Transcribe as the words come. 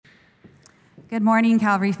Good morning,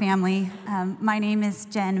 Calvary family. My name is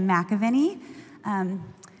Jen McAvinney.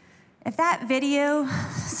 If that video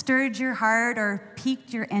stirred your heart or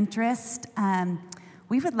piqued your interest,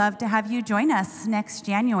 we would love to have you join us next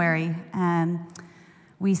January.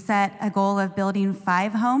 We set a goal of building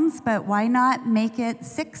 5 homes, but why not make it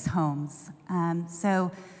 6 homes?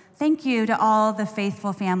 So thank you to all the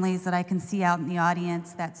faithful families that I can see out in the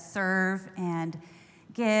audience that serve and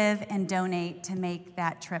give and donate to make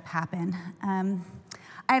that trip happen.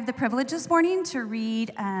 I have the privilege this morning to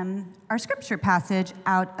read our scripture passage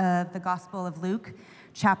out of the Gospel of Luke,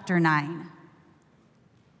 chapter 9.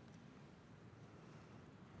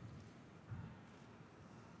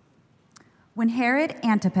 When Herod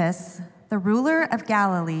Antipas, the ruler of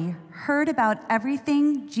Galilee, heard about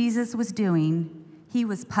everything Jesus was doing, he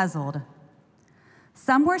was puzzled.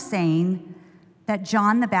 Some were saying that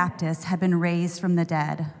John the Baptist had been raised from the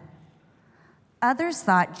dead. Others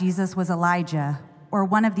thought Jesus was Elijah or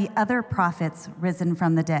one of the other prophets risen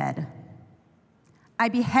from the dead. I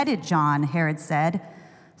beheaded John, Herod said.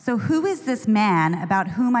 So who is this man about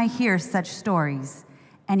whom I hear such stories?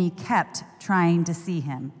 And he kept trying to see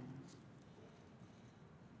him.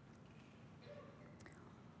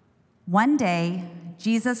 One day,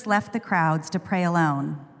 Jesus left the crowds to pray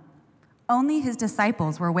alone. Only his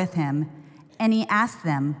disciples were with him, and he asked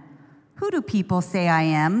them, "Who do people say I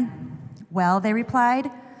am?" "Well," they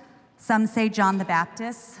replied, "some say John the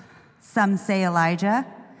Baptist, some say Elijah,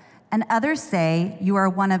 and others say you are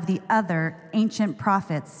one of the other ancient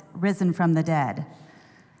prophets risen from the dead."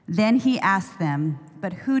 Then he asked them,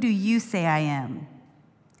 "But who do you say I am?"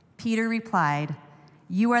 Peter replied,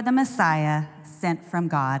 "You are the Messiah sent from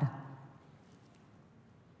God."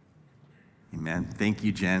 Amen. Thank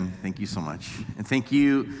you, Jen. Thank you so much. And thank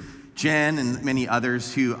you, Jen and many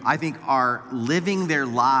others who I think are living their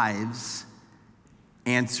lives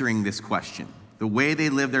answering this question. The way they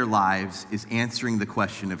live their lives is answering the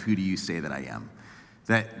question of who do you say that I am?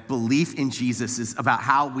 That belief in Jesus is about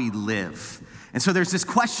how we live. And so there's this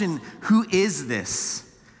question, who is this?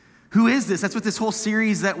 Who is this? That's what this whole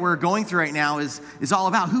series that we're going through right now is all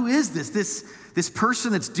about. Who is this? This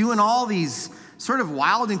person that's doing all these sort of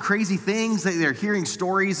wild and crazy things. They're hearing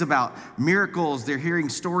stories about miracles. They're hearing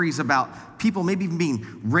stories about people maybe even being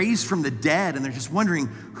raised from the dead. And they're just wondering,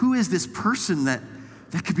 who is this person that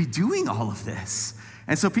could be doing all of this?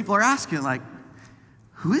 And so people are asking, like,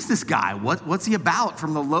 who is this guy? What's he about?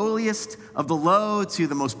 From the lowliest of the low to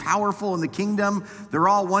the most powerful in the kingdom, they're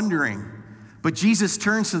all wondering. But Jesus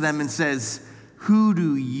turns to them and says, "Who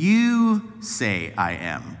do you say I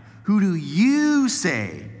am? Who do you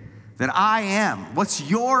say that I am?" What's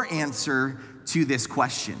your answer to this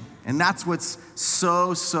question? And that's what's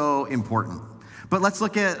so important. But let's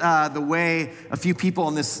look at the way a few people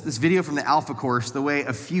in this video from the Alpha Course, the way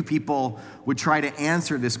a few people would try to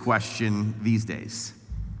answer this question these days.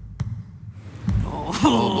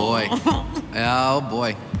 Oh boy. Oh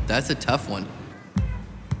boy. That's a tough one.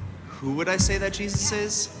 Who would I say that Jesus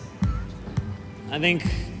is? I think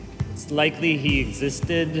it's likely he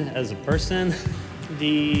existed as a person.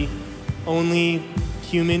 The only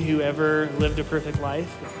human who ever lived a perfect life.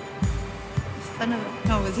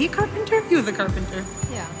 Was he a carpenter? He was a carpenter.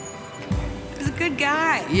 Yeah. He was a good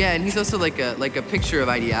guy. Yeah, and he's also like a picture of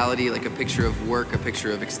ideality, like a picture of work, a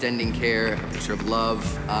picture of extending care, a picture of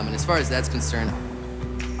love. And as far as that's concerned,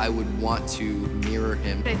 I would want to mirror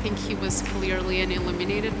him. I think he was clearly an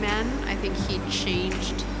illuminated man. I think he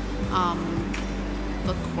changed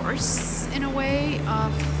the course, in a way,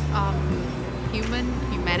 of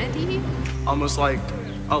humanity. Almost like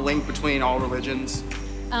a link between all religions.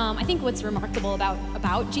 I think what's remarkable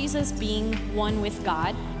about Jesus being one with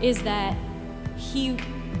God is that he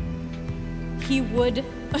would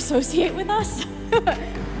associate with us.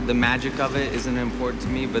 The magic of it isn't important to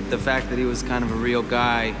me, but the fact that he was kind of a real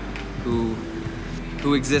guy who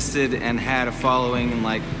existed and had a following and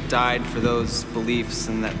like died for those beliefs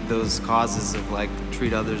and that those causes of like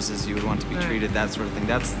treat others as you would want to be treated, that sort of thing.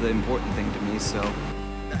 That's the important thing to me. So,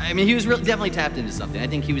 I mean, he was definitely tapped into something. I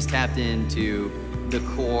think he was tapped into the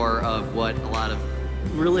core of what a lot of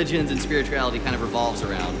religions and spirituality kind of revolves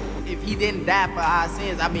around. If he didn't die for our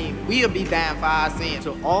sins, I mean, we'll be dying for our sins.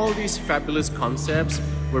 So all these fabulous concepts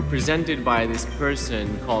were presented by this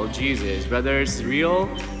person called Jesus. Whether it's real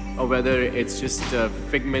or whether it's just a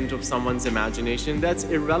figment of someone's imagination, that's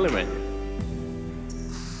irrelevant.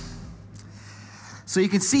 So you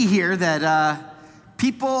can see here that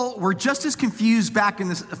people were just as confused back in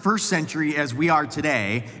the first century as we are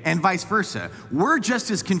today, and vice versa. We're just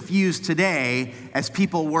as confused today as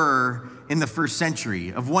people were in the first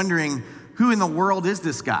century, of wondering, who in the world is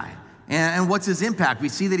this guy? And what's his impact? We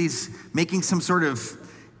see that he's making some sort of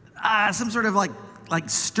like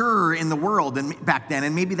stir in the world and back then,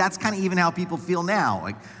 and maybe that's kind of even how people feel now.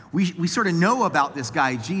 Like we sort of know about this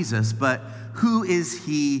guy Jesus, but who is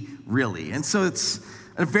he really? And so it's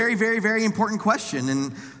a very, very, very important question.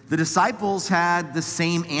 And the disciples had the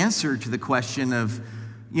same answer to the question of,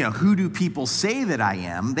 who do people say that I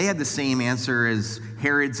am? They had the same answer as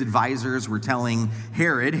Herod's advisors were telling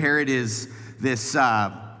Herod. Herod is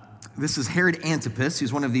this is Herod Antipas,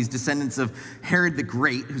 who's one of these descendants of Herod the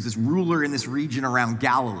Great, who's this ruler in this region around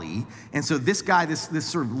Galilee. And so this guy, this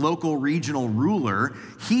sort of local regional ruler,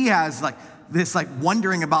 he has this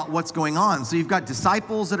wondering about what's going on. So you've got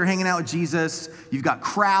disciples that are hanging out with Jesus, you've got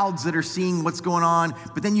crowds that are seeing what's going on,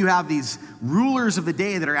 but then you have these rulers of the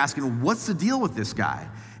day that are asking, what's the deal with this guy?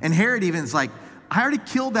 And Herod even is like, I already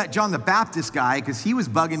killed that John the Baptist guy because he was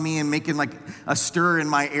bugging me and making a stir in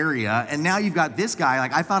my area. And now you've got this guy,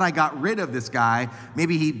 I thought I got rid of this guy.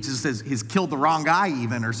 Maybe he just he's killed the wrong guy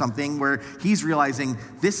even or something, where he's realizing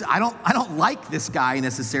this, I don't like this guy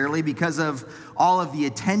necessarily because of all of the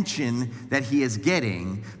attention that he is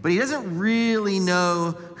getting, but he doesn't really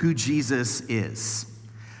know who Jesus is.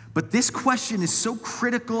 But this question is so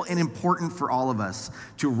critical and important for all of us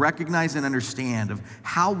to recognize and understand of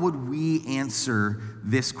how would we answer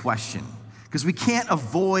this question? Because we can't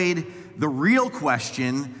avoid the real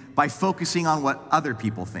question by focusing on what other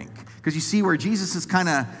people think. Because you see where Jesus is kind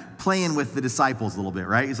of playing with the disciples a little bit,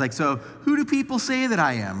 right? He's like, so who do people say that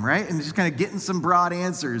I am, right? And just kind of getting some broad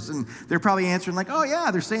answers. And they're probably answering like, oh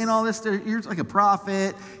yeah, they're saying all this. You're like a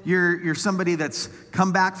prophet. You're somebody that's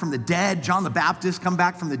come back from the dead. John the Baptist come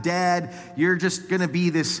back from the dead. You're just going to be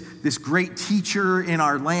this great teacher in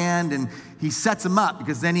our land. And he sets them up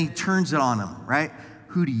because then he turns it on them, right?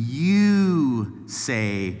 Who do you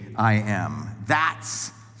say I am?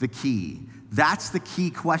 That's the key. That's the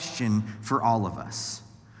key question for all of us.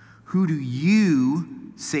 Who do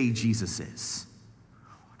you say Jesus is?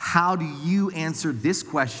 How do you answer this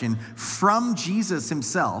question from Jesus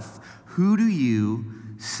himself? Who do you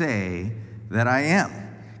say that I am?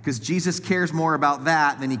 Because Jesus cares more about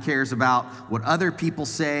that than he cares about what other people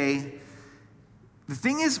say. The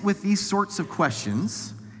thing is with these sorts of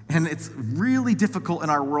questions, and it's really difficult in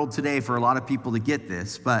our world today for a lot of people to get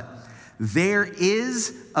this, but there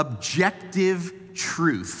is objective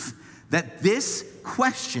truth that this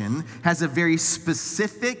question has a very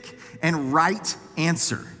specific and right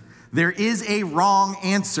answer. There is a wrong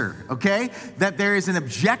answer, okay? That there is an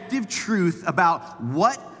objective truth about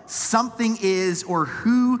what something is or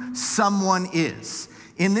who someone is.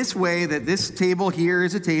 In this way that this table here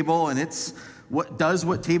is a table and it's what does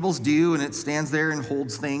what tables do and it stands there and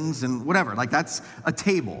holds things and whatever. That's a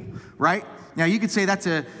table, right? Now you could say that's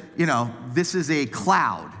this is a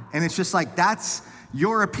cloud. And it's just that's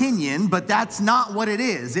your opinion, but that's not what it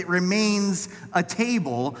is. It remains a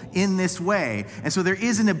table in this way. And so there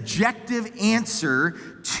is an objective answer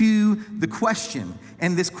to the question.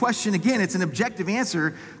 And this question, again, it's an objective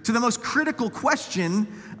answer to the most critical question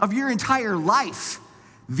of your entire life.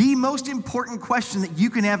 The most important question that you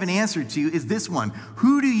can have an answer to is this one.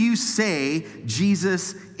 Who do you say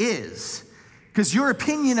Jesus is? Because your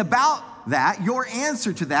opinion about that, your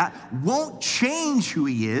answer to that, won't change who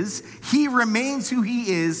he is. He remains who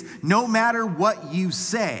he is no matter what you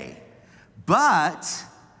say. But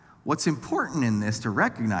what's important in this to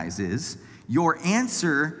recognize is your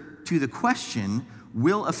answer to the question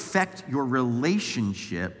will affect your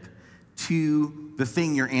relationship to the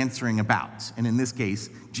thing you're answering about. And in this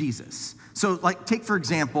case, Jesus. So take for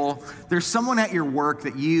example, there's someone at your work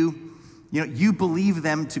that you believe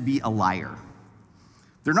them to be a liar.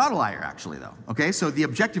 They're not a liar, actually, though, okay? So the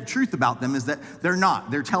objective truth about them is that they're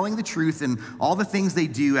not. They're telling the truth in all the things they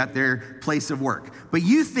do at their place of work. But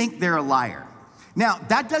you think they're a liar. Now,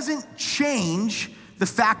 that doesn't change the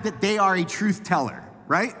fact that they are a truth teller,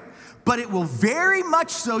 right? But it will very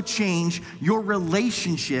much so change your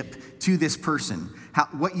relationship to this person.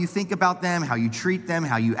 What you think about them, how you treat them,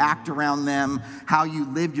 how you act around them, how you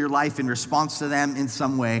live your life in response to them in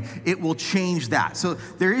some way, it will change that. So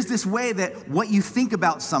there is this way that what you think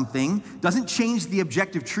about something doesn't change the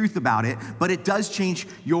objective truth about it, but it does change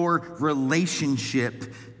your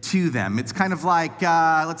relationship to them. It's kind of like,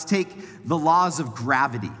 let's take the laws of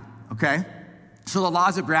gravity, okay? So the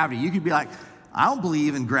laws of gravity, you could be like, I don't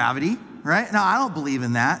believe in gravity, right? No, I don't believe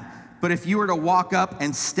in that. But if you were to walk up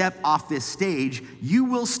and step off this stage, you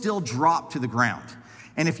will still drop to the ground.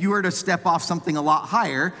 And if you were to step off something a lot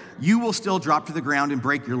higher, you will still drop to the ground and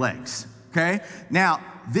break your legs, okay? Now,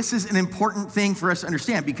 this is an important thing for us to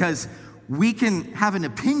understand because we can have an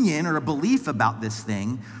opinion or a belief about this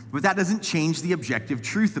thing, but that doesn't change the objective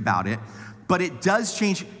truth about it. But it does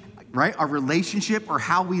change, right, our relationship or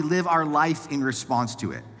how we live our life in response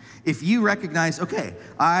to it. If you recognize, okay,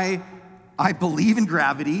 I believe in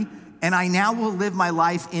gravity, and I now will live my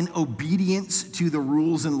life in obedience to the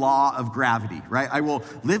rules and law of gravity, right? I will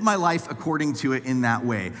live my life according to it in that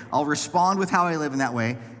way. I'll respond with how I live in that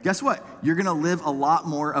way. Guess what? You're gonna live a lot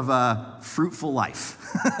more of a fruitful life,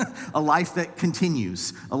 a life that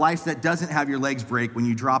continues, a life that doesn't have your legs break when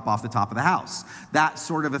you drop off the top of the house, that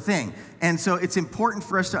sort of a thing. And so it's important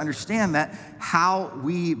for us to understand that how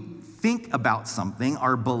we think about something,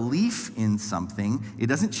 our belief in something, it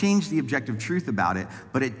doesn't change the objective truth about it,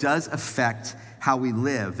 but it does affect how we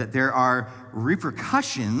live, that there are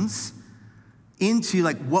repercussions into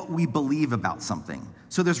like what we believe about something.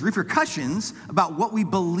 So there's repercussions about what we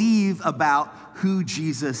believe about who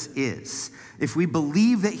Jesus is. If we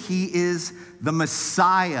believe that he is the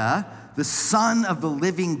Messiah, the Son of the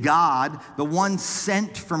living God, the one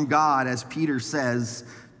sent from God, as Peter says,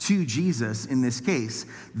 to Jesus in this case,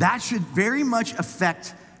 that should very much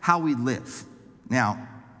affect how we live. Now,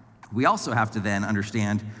 we also have to then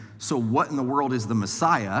understand, so what in the world is the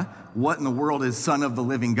Messiah? What in the world is Son of the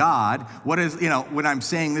living God? What is, when I'm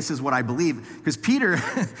saying this is what I believe? Because Peter,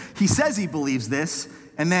 he says he believes this,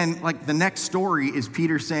 and then like the next story is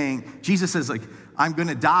Peter saying, Jesus says like, I'm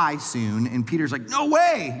gonna die soon. And Peter's like, no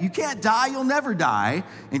way, you can't die, you'll never die.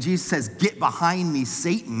 And Jesus says, get behind me,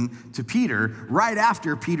 Satan, to Peter, right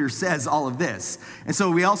after Peter says all of this. And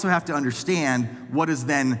so we also have to understand, what does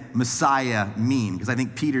then Messiah mean? Because I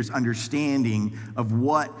think Peter's understanding of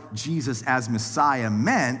what Jesus as Messiah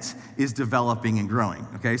meant is developing and growing,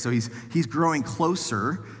 okay? So he's growing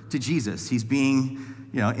closer to Jesus. He's being,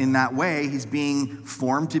 in that way, he's being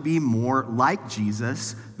formed to be more like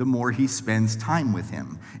Jesus the more he spends time with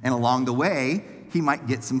him. And along the way, he might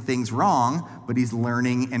get some things wrong, but he's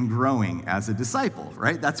learning and growing as a disciple,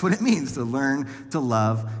 right? That's what it means to learn to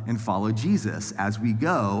love and follow Jesus as we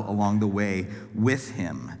go along the way with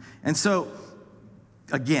him. And so,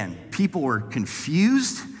 again, people were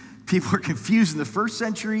confused. People were confused in the first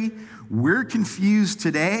century. We're confused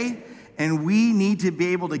today. And we need to be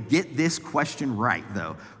able to get this question right,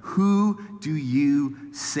 though. Who do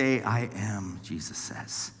you say I am, Jesus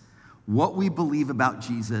says. What we believe about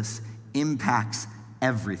Jesus impacts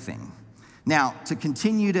everything. Now, to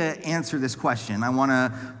continue to answer this question, I want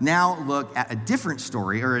to now look at a different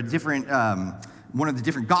story, or a different one of the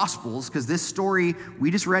different Gospels, because this story,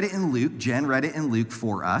 we just read it in Luke. Jen read it in Luke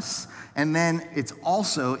for us. And then it's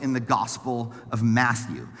also in the Gospel of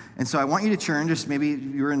Matthew. And so I want you to turn, just maybe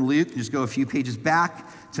you're in Luke, just go a few pages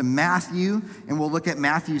back to Matthew, and we'll look at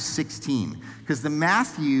Matthew 16. Because the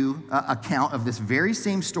Matthew account of this very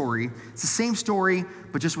same story, it's the same story,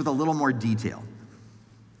 but just with a little more detail.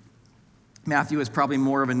 Matthew is probably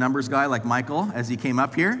more of a numbers guy like Michael as he came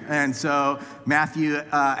up here. And so Matthew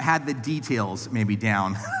had the details maybe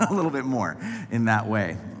down a little bit more in that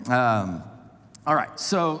way. All right,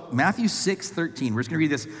 so Matthew 6:13. We're just going to read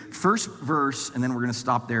this first verse, and then we're going to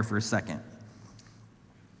stop there for a second.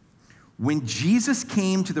 When Jesus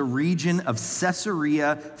came to the region of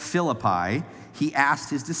Caesarea Philippi, he asked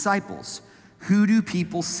his disciples, "Who do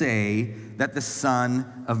people say that the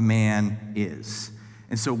Son of Man is?"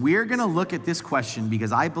 And so we're going to look at this question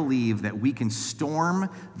because I believe that we can storm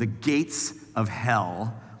the gates of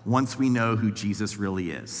hell once we know who Jesus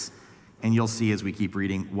really is. And you'll see as we keep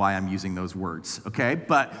reading why I'm using those words, okay?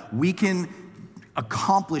 But we can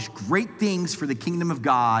accomplish great things for the kingdom of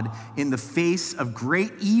God in the face of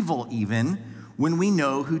great evil even when we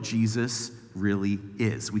know who Jesus really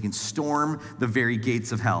is. We can storm the very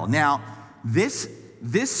gates of hell. Now, this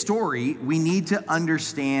story, we need to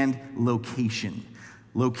understand location.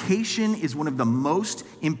 Location is one of the most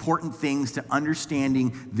important things to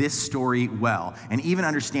understanding this story well, and even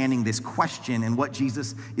understanding this question and what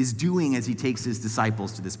Jesus is doing as he takes his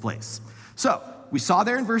disciples to this place. So, we saw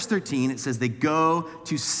there in verse 13, it says they go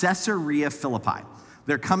to Caesarea Philippi.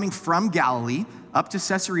 They're coming from Galilee up to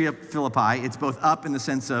Caesarea Philippi. It's both up in the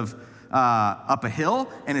sense of up a hill,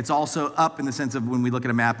 and it's also up in the sense of when we look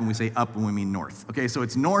at a map and we say up when we mean north. Okay, so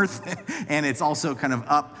it's north, and it's also kind of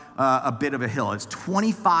up a bit of a hill. It's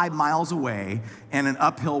 25 miles away and an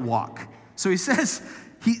uphill walk. So he says,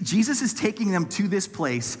 Jesus is taking them to this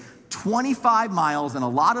place, 25 miles and a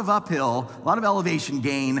lot of uphill, a lot of elevation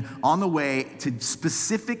gain on the way to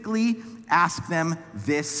specifically ask them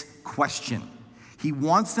this question. He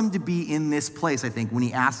wants them to be in this place, I think, when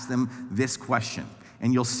he asks them this question.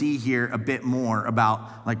 And you'll see here a bit more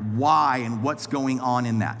about like why and what's going on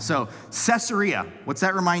in that. So Caesarea, what's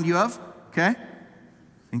that remind you of? Okay?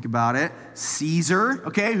 Think about it. Caesar,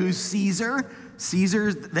 okay, who's Caesar?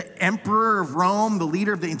 Caesar's the emperor of Rome, the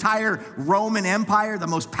leader of the entire Roman Empire, the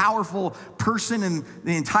most powerful person in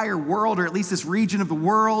the entire world, or at least this region of the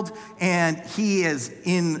world. And he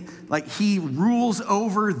he rules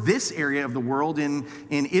over this area of the world in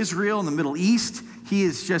Israel, in the Middle East. He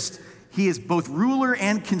is both ruler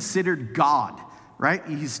and considered God, right?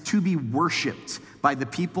 He's to be worshiped by the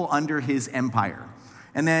people under his empire.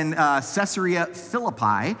 And then Caesarea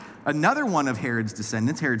Philippi, another one of Herod's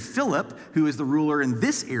descendants, Herod Philip, who is the ruler in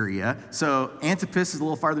this area. So Antipas is a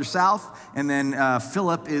little farther south, and then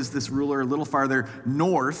Philip is this ruler a little farther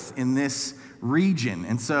north in this region.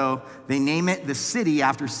 And so they name it the city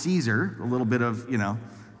after Caesar, a little bit of,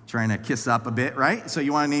 trying to kiss up a bit, right? So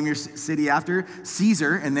you want to name your city after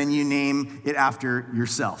Caesar, and then you name it after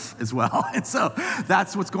yourself as well. And so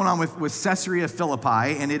that's what's going on with Caesarea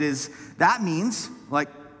Philippi, and that means,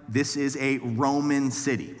 this is a Roman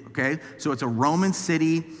city, okay? So it's a Roman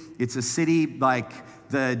city. It's a city like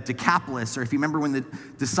the Decapolis, or if you remember when the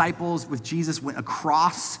disciples with Jesus went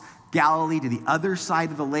across Galilee to the other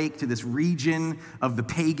side of the lake, to this region of the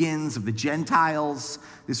pagans, of the Gentiles,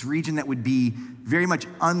 this region that would be very much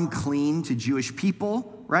unclean to Jewish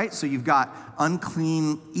people, right? So you've got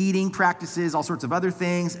unclean eating practices, all sorts of other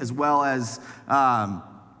things, as well as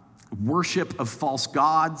worship of false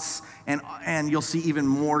gods. And you'll see even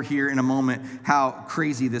more here in a moment how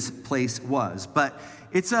crazy this place was. But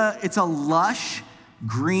it's a lush,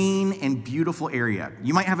 green and beautiful area.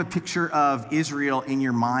 You might have a picture of Israel in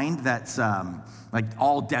your mind that's like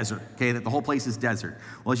all desert, okay, that the whole place is desert.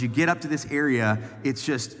 Well, as you get up to this area, it's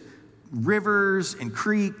just rivers and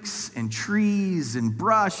creeks and trees and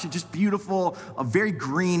brush, just beautiful, a very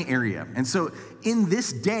green area. And so in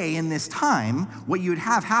this day, in this time, what you would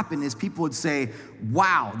have happen is people would say,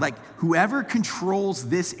 wow, like whoever controls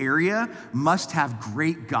this area must have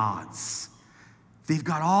great gods. They've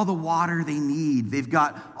got all the water they need. They've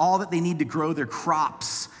got all that they need to grow their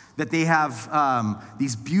crops. That they have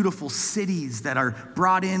these beautiful cities that are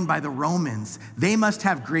brought in by the Romans. They must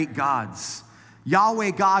have great gods. Yahweh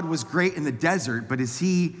God was great in the desert, but does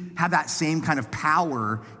he have that same kind of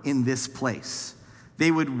power in this place? They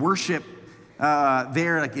would worship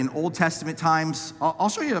there, like in Old Testament times. I'll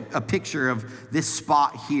show you a picture of this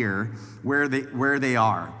spot here where they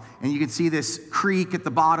are. And you can see this creek at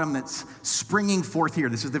the bottom that's springing forth here.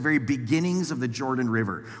 This is the very beginnings of the Jordan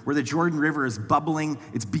River, where the Jordan River is bubbling,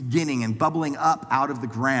 it's beginning and bubbling up out of the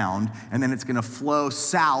ground, and then it's going to flow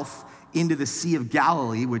south into the Sea of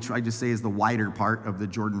Galilee, which I just say is the wider part of the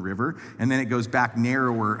Jordan River, and then it goes back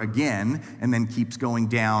narrower again, and then keeps going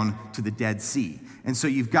down to the Dead Sea. And so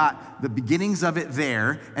you've got the beginnings of it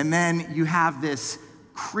there, and then you have this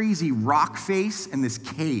crazy rock face and this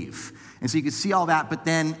cave. And so you can see all that, but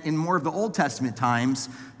then in more of the Old Testament times,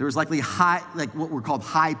 there was likely what were called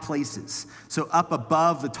high places. So up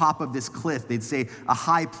above the top of this cliff, they'd say a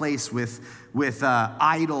high place with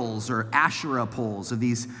idols or Asherah poles, or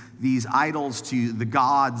these idols to the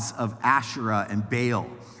gods of Asherah and Baal.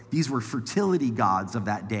 These were fertility gods of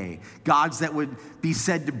that day, gods that would be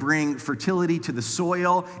said to bring fertility to the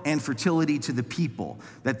soil and fertility to the people,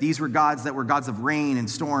 that these were gods that were gods of rain and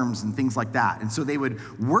storms and things like that. And so they would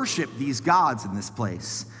worship these gods in this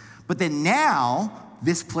place. But then now,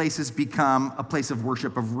 this place has become a place of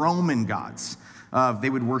worship of Roman gods. They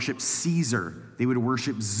would worship Caesar, they would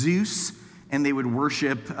worship Zeus, and they would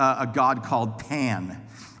worship a god called Pan.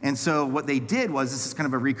 And so what they did was, this is kind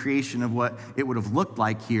of a recreation of what it would have looked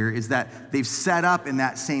like here, is that they've set up in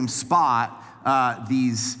that same spot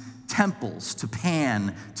these temples to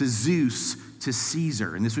Pan, to Zeus, to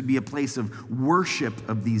Caesar. And this would be a place of worship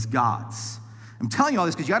of these gods. I'm telling you all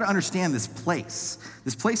this because you got to understand this place.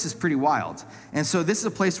 This place is pretty wild. And so this is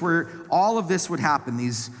a place where all of this would happen.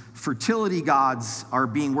 These fertility gods are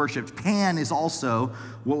being worshipped. Pan is also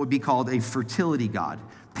what would be called a fertility god.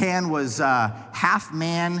 Pan was half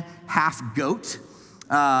man, half goat,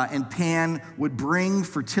 and Pan would bring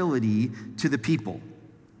fertility to the people.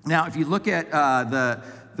 Now, if you look at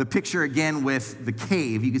the picture again with the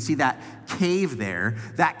cave, you can see that cave there.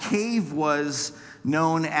 That cave was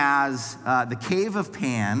known as the Cave of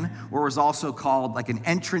Pan, or was also called like an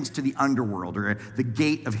entrance to the underworld, or the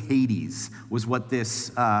Gate of Hades was what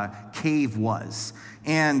this cave was.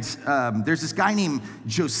 And there's this guy named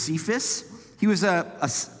Josephus. He was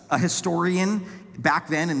a historian back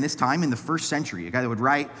then in this time in the first century, a guy that would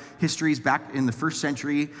write histories back in the first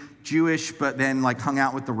century, Jewish, but then like hung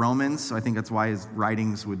out with the Romans. So I think that's why his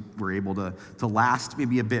writings were able to last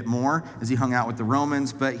maybe a bit more as he hung out with the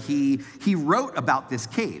Romans. But he wrote about this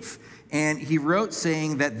cave. And he wrote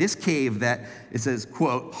saying that this cave that it says,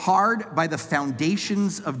 quote, hard by the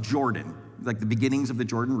foundations of Jordan, like the beginnings of the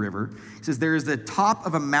Jordan River. He says, there is the top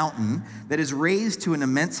of a mountain that is raised to an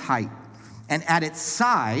immense height. And at its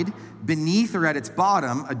side, beneath or at its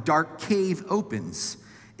bottom, a dark cave opens.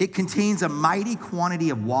 It contains a mighty quantity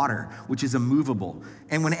of water, which is immovable.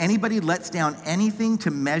 And when anybody lets down anything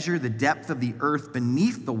to measure the depth of the earth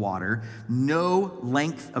beneath the water, no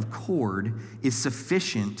length of cord is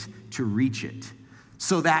sufficient to reach it.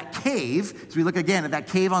 So that cave, as we look again at that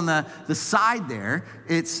cave on the side there,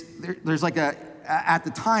 there's like at the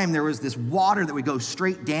time there was this water that would go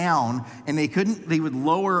straight down, and they would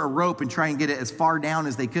lower a rope and try and get it as far down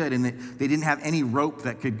as they could, and they didn't have any rope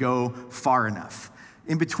that could go far enough.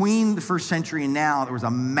 In between the first century and now, there was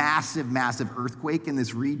a massive, massive earthquake in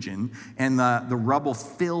this region, and the rubble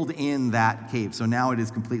filled in that cave. So now it is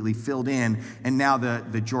completely filled in, and now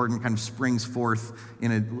the Jordan kind of springs forth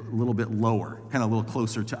in a little bit lower, kind of a little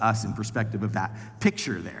closer to us in perspective of that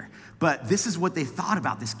picture there. But this is what they thought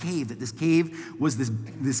about this cave, that this cave was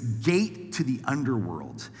this gate to the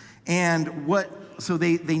underworld. And so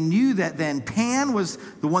they knew that then Pan was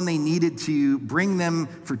the one they needed to bring them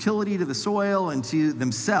fertility to the soil and to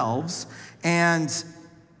themselves. And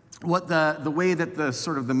what the way that the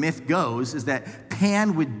sort of the myth goes is that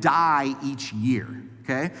Pan would die each year,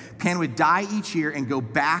 okay? Pan would die each year and go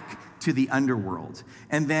back to the underworld.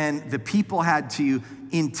 And then the people had to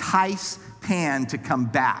entice Pan to come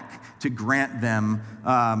back to grant them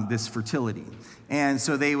this fertility. And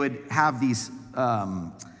so they would have these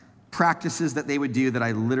practices that they would do that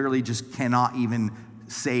I literally just cannot even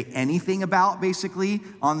say anything about, basically,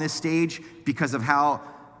 on this stage because of how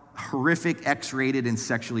horrific, X-rated, and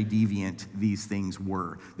sexually deviant these things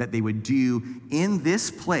were that they would do in this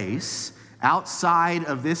place, outside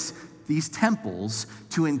of these temples,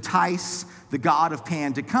 to entice the god of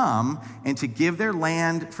Pan to come and to give their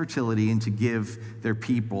land fertility and to give their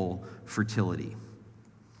people fertility.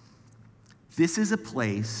 This is a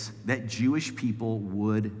place that Jewish people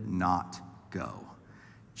would not go.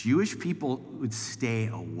 Jewish people would stay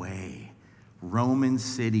away. Roman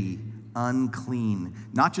city, unclean,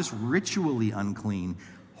 not just ritually unclean,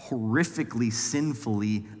 horrifically,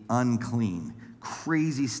 sinfully unclean.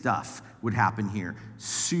 Crazy stuff would happen here.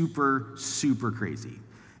 Super, super crazy.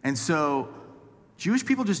 And so Jewish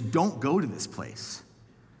people just don't go to this place.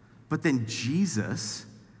 But then Jesus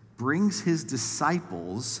brings his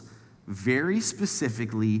disciples very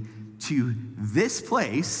specifically to this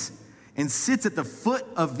place and sits at the foot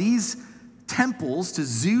of these temples to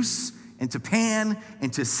Zeus and to Pan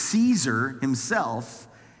and to Caesar himself.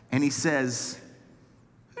 And he says,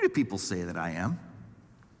 who do people say that I am?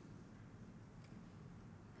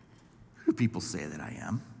 Who do people say that I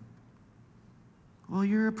am? Well,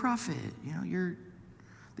 you're a prophet.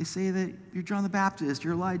 They say that you're John the Baptist,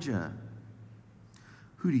 you're Elijah.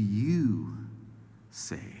 Who do you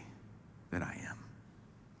say that I am?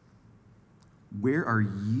 Where are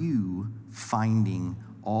you finding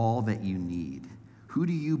all that you need? Who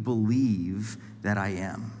do you believe that I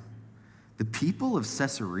am? The people of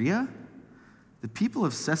Caesarea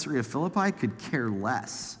Philippi could care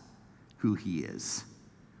less who he is.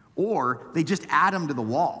 Or they just add him to the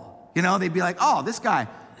wall. They'd be like, oh, this guy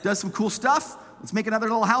does some cool stuff. Let's make another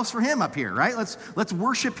little house for him up here, right? Let's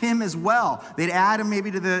worship him as well. They'd add him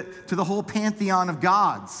maybe to the whole pantheon of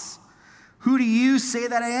gods. Who do you say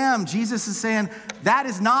that I am? Jesus is saying, that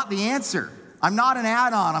is not the answer. I'm not an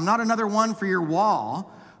add-on. I'm not another one for your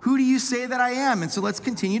wall. Who do you say that I am? And so let's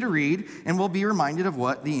continue to read, and we'll be reminded of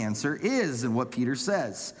what the answer is and what Peter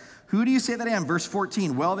says. Who do you say that I am? Verse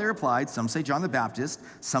 14, well, they replied, some say John the Baptist,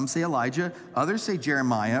 some say Elijah, others say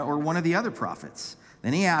Jeremiah or one of the other prophets.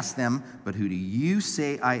 Then he asked them, but who do you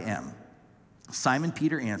say I am? Simon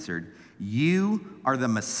Peter answered, you are the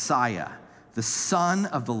Messiah, the Son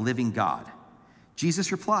of the living God.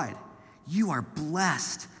 Jesus replied, you are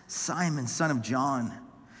blessed, Simon, son of John,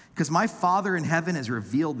 because my Father in heaven has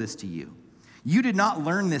revealed this to you. You did not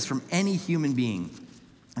learn this from any human being.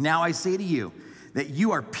 Now I say to you that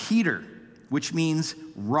you are Peter, which means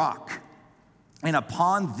rock. And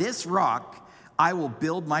upon this rock I will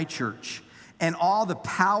build my church. And all the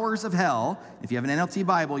powers of hell, if you have an NLT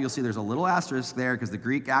Bible, you'll see there's a little asterisk there because the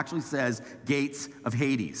Greek actually says gates of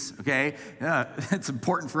Hades, okay? It's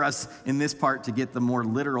important for us in this part to get the more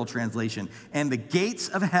literal translation. And the gates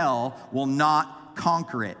of hell will not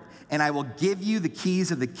conquer it. and I will give you the keys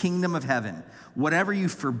of the kingdom of heaven. Whatever you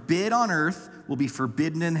forbid on earth will be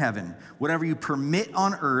forbidden in heaven. Whatever you permit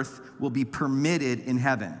on earth will be permitted in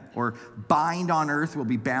heaven. Or bind on earth will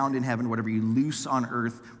be bound in heaven. Whatever you loose on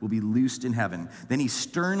earth will be loosed in heaven. Then he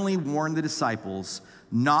sternly warned the disciples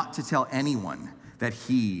not to tell anyone that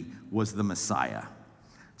he was the Messiah.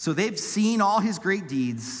 So they've seen all his great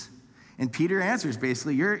deeds, and Peter answers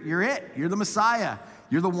basically, you're it. You're the Messiah.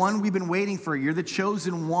 You're the one we've been waiting for. You're the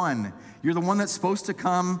chosen one. You're the one that's supposed to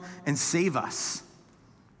come and save us.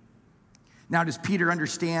 Now, does Peter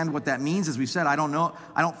understand what that means? As we've said, I don't know.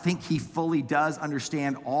 I don't think he fully does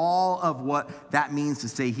understand all of what that means to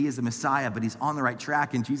say he is the Messiah, but he's on the right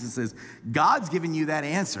track. And Jesus says, God's given you that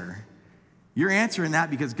answer. You're answering that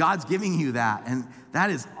because God's giving you that. And that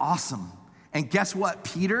is awesome. And guess what,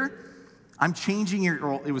 Peter? I'm changing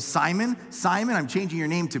it was Simon. Simon, I'm changing your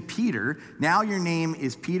name to Peter. Now your name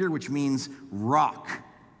is Peter, which means rock.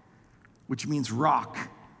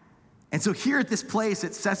 And so here at this place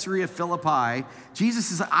at Caesarea Philippi, Jesus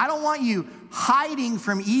says, I don't want you hiding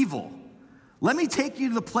from evil. Let me take you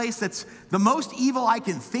to the place that's the most evil I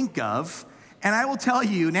can think of, and I will tell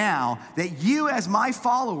you now that you as my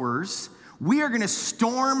followers, we are going to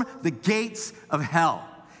storm the gates of hell.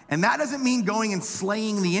 And that doesn't mean going and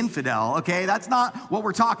slaying the infidel, okay? That's not what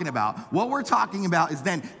we're talking about. What we're talking about is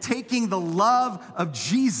then taking the love of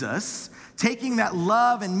Jesus, taking that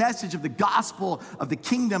love and message of the gospel of the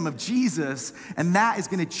kingdom of Jesus, and that is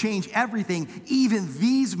going to change everything, even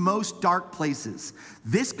these most dark places.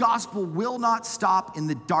 This gospel will not stop in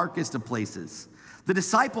the darkest of places. The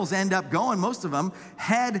disciples end up going, most of them,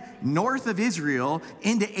 head north of Israel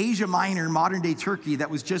into Asia Minor, modern-day Turkey, that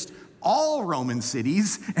was just all Roman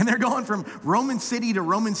cities, and they're going from Roman city to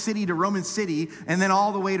Roman city to Roman city, and then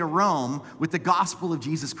all the way to Rome with the gospel of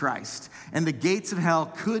Jesus Christ. And the gates of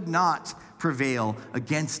hell could not prevail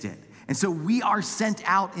against it. And so we are sent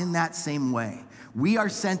out in that same way. We are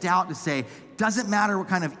sent out to say, doesn't matter what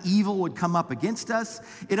kind of evil would come up against us.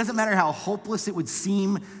 It doesn't matter how hopeless it would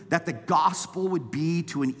seem that the gospel would be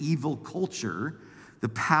to an evil culture. The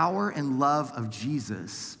power and love of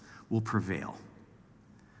Jesus will prevail.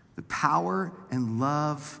 The power and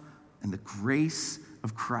love and the grace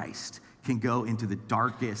of Christ can go into the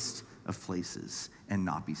darkest of places and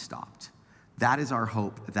not be stopped. That is our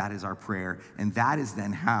hope, that is our prayer, and that is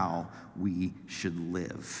then how we should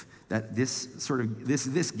live. That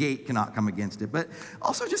this gate cannot come against it. But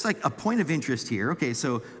also just like a point of interest here. Okay,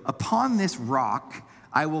 so upon this rock,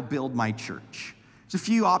 I will build my church. There's a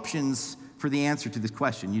few options for the answer to this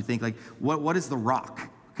question. You think like, what is the rock?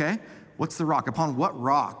 Okay, what's the rock? Upon what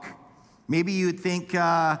rock? Maybe you would think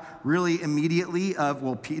really immediately of,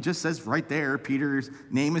 well, it just says right there, Peter's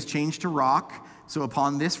name is changed to Rock. So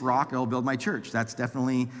upon this rock, I'll build my church. That's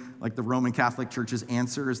definitely like the Roman Catholic Church's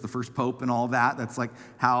answer as the first pope and all that. That's like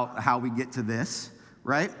how we get to this,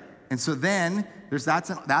 right? And so then that's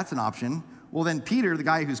an option. Well, then Peter, the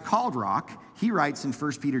guy who's called Rock, he writes in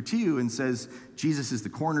 1 Peter 2 and says, Jesus is the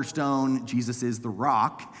cornerstone, Jesus is the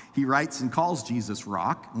rock. He writes and calls Jesus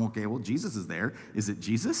Rock. Okay, well, Jesus is there. Is it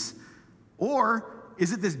Jesus? Or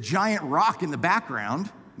is it this giant rock in the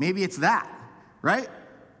background? Maybe it's that, right?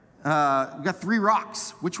 We've got 3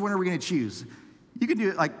 rocks. Which one are we going to choose? You could do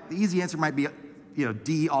it like, the easy answer might be,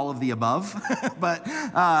 D, all of the above. but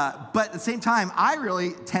at the same time, I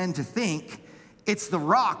really tend to think it's the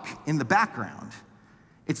rock in the background.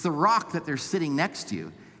 It's the rock that they're sitting next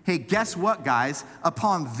to. Hey, guess what, guys?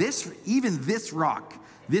 Upon this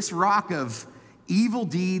rock of evil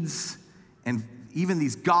deeds and even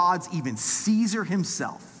these gods, even Caesar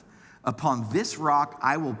himself, upon this rock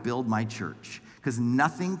I will build my church, because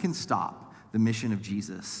nothing can stop the mission of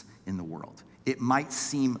Jesus in the world. It might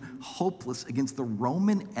seem hopeless against the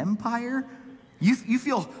Roman Empire. You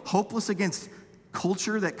feel hopeless against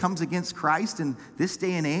culture that comes against Christ in this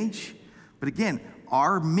day and age. But again,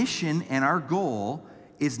 our mission and our goal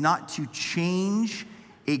is not to change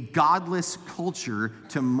a godless culture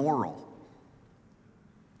to moral.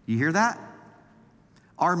 You hear that?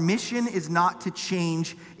 Our mission is not to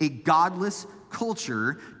change a godless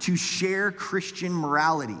culture to share Christian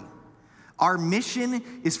morality. Our mission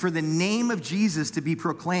is for the name of Jesus to be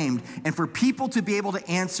proclaimed and for people to be able to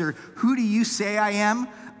answer, who do you say I am?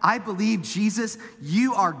 I believe, Jesus,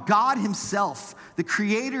 you are God himself, the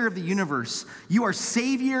creator of the universe. You are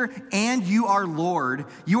Savior and you are Lord.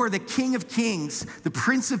 You are the King of Kings, the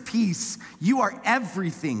Prince of Peace. You are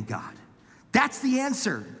everything, God. That's the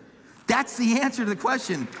answer. That's the answer to the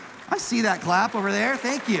question. I see that clap over there.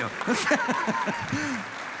 Thank you.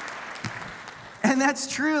 And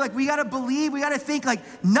that's true. Like, we got to believe, we got to think like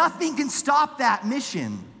nothing can stop that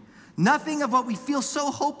mission. Nothing of what we feel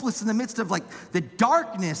so hopeless in the midst of like the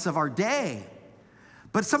darkness of our day.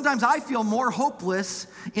 But sometimes I feel more hopeless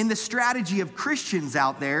in the strategy of Christians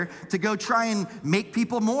out there to go try and make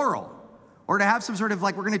people moral, or to have some sort of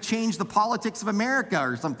like, we're gonna change the politics of America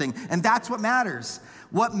or something, and that's what matters.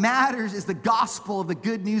 What matters is the gospel of the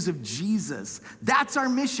good news of Jesus. That's our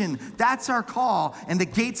mission, that's our call, and the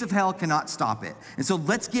gates of hell cannot stop it. And so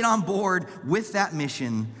let's get on board with that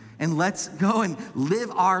mission, and let's go and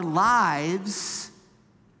live our lives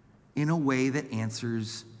in a way that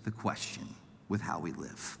answers the question with how we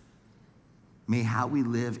live. May how we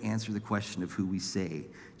live answer the question of who we say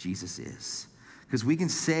Jesus is. Because we can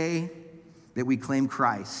say that we claim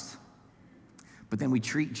Christ, but then we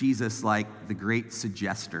treat Jesus like the great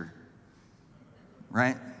suggester,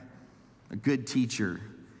 right? A good teacher.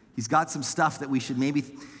 He's got some stuff that we should maybe,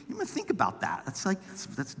 I'm gonna think about that.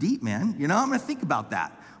 That's deep, man. I'm gonna think about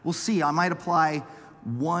that. We'll see, I might apply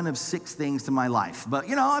one of 6 things to my life. But,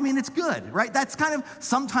 it's good, right? That's kind of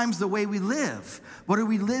sometimes the way we live. But do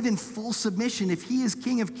we live in full submission? If he is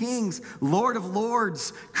King of Kings, Lord of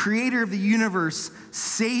Lords, creator of the universe,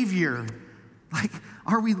 Savior,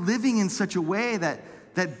 are we living in such a way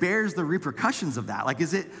that bears the repercussions of that?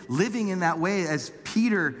 Is it living in that way as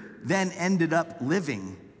Peter then ended up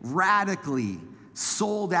living, radically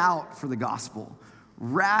sold out for the gospel,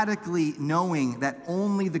 radically knowing that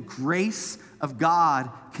only the grace of God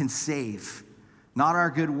can save, not our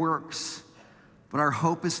good works, but our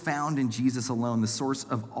hope is found in Jesus alone, the source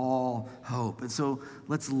of all hope. And so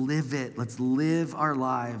let's live it. Let's live our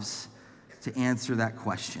lives to answer that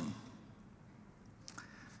question.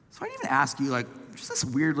 So I'd even ask you, just this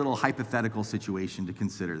weird little hypothetical situation to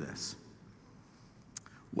consider this.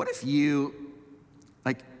 What if you,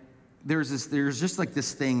 there's just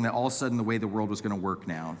this thing that all of a sudden the way the world was going to work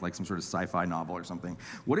now, like some sort of sci-fi novel or something.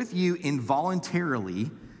 What if you involuntarily,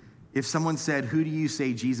 if someone said, who do you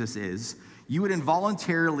say Jesus is, you would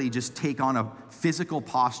involuntarily just take on a physical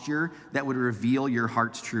posture that would reveal your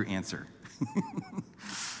heart's true answer?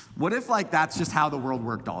 What if that's just how the world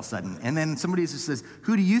worked all of a sudden? And then somebody just says,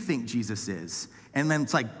 who do you think Jesus is? And then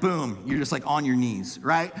it's boom, you're just on your knees,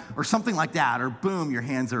 right? Or something like that, or boom, your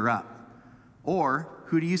hands are up. Or,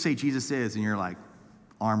 who do you say Jesus is? And you're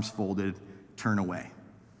arms folded, turn away.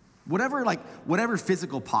 Whatever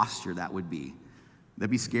physical posture that would be.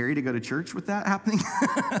 That'd be scary to go to church with that happening.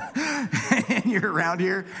 And you're around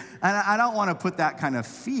here. And I don't want to put that kind of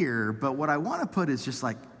fear, but what I want to put is just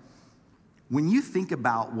when you think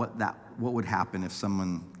about what would happen if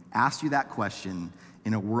someone asked you that question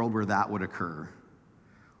in a world where that would occur,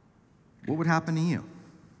 what would happen to you?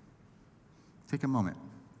 Take a moment.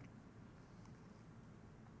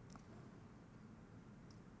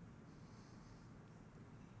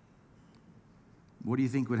 What do you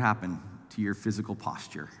think would happen to your physical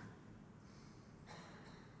posture?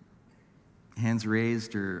 Hands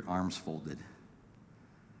raised or arms folded?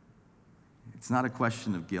 It's not a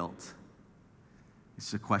question of guilt.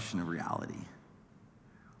 It's a question of reality.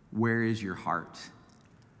 Where is your heart?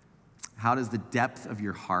 How does the depth of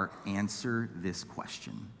your heart answer this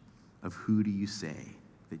question of who do you say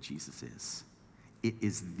that Jesus is? It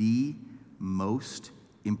is the most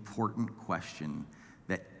important question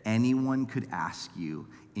that anyone could ask you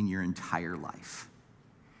in your entire life.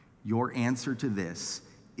 Your answer to this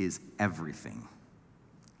is everything.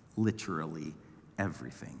 Literally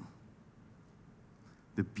everything.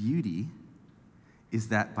 The beauty is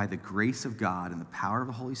that by the grace of God and the power of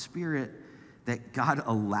the Holy Spirit, that God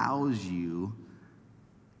allows you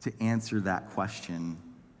to answer that question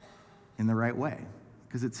in the right way,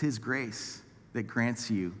 because it's his grace that grants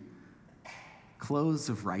you clothes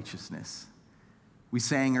of righteousness. We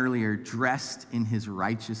sang earlier, dressed in his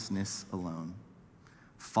righteousness alone,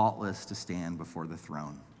 faultless to stand before the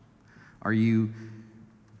throne. Are you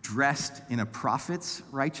dressed in a prophet's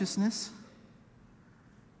righteousness?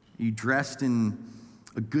 Are you dressed in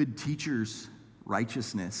a good teacher's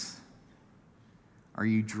righteousness? Are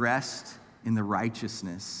you dressed in the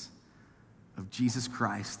righteousness of Jesus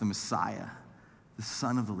Christ, the Messiah, the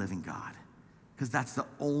Son of the living God? Because that's the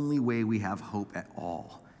only way we have hope at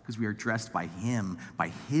all. Because we are dressed by him, by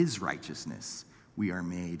his righteousness, we are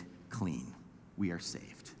made clean. We are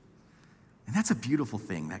saved. And that's a beautiful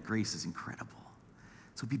thing. That grace is incredible.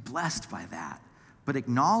 So be blessed by that. But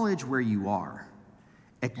acknowledge where you are.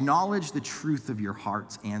 Acknowledge the truth of your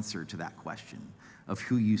heart's answer to that question of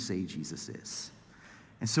who you say Jesus is.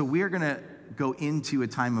 And so we are going to go into a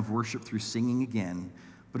time of worship through singing again,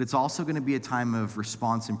 but it's also going to be a time of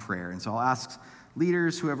response and prayer. And so I'll ask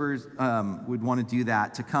leaders, whoever would want to do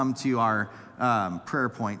that, to come to our prayer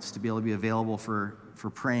points to be able to be available for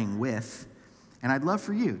praying with. And I'd love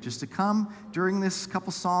for you just to come during this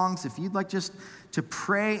couple songs, if you'd like just to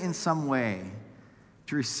pray in some way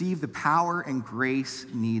to receive the power and grace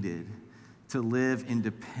needed to live in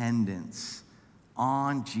dependence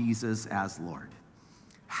on Jesus as Lord.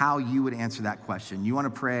 How you would answer that question. You want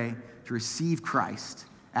to pray to receive Christ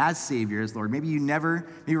as Savior, as Lord. Maybe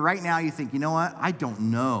right now you think, you know what? I don't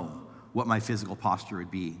know what my physical posture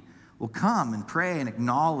would be. Well, come and pray and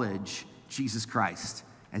acknowledge Jesus Christ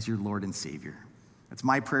as your Lord and Savior. That's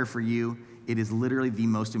my prayer for you. It is literally the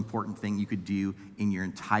most important thing you could do in your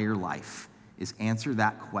entire life, is answer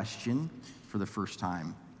that question for the first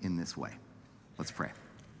time in this way. Let's pray.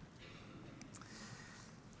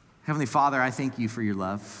 Heavenly Father, I thank you for your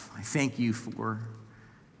love. I thank you for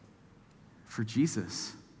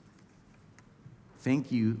Jesus.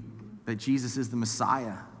 Thank you that Jesus is the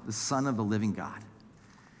Messiah, the Son of the living God.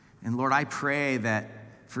 And Lord, I pray that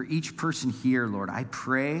for each person here, Lord, I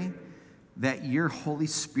pray that your Holy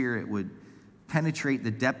Spirit would penetrate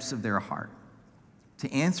the depths of their heart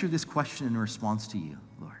to answer this question in response to you,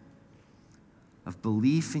 Lord, of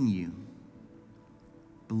belief in you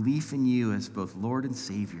as both Lord and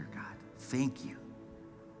Savior, God. Thank you.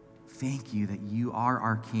 Thank you that you are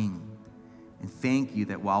our King. And thank you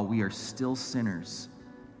that while we are still sinners,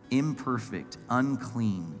 imperfect,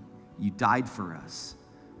 unclean, you died for us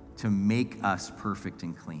to make us perfect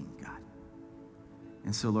and clean, God.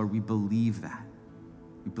 And so, Lord, we believe that.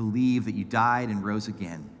 We believe that you died and rose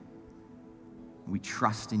again. We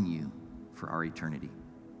trust in you for our eternity.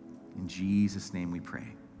 In Jesus' name we pray.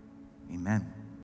 Amen.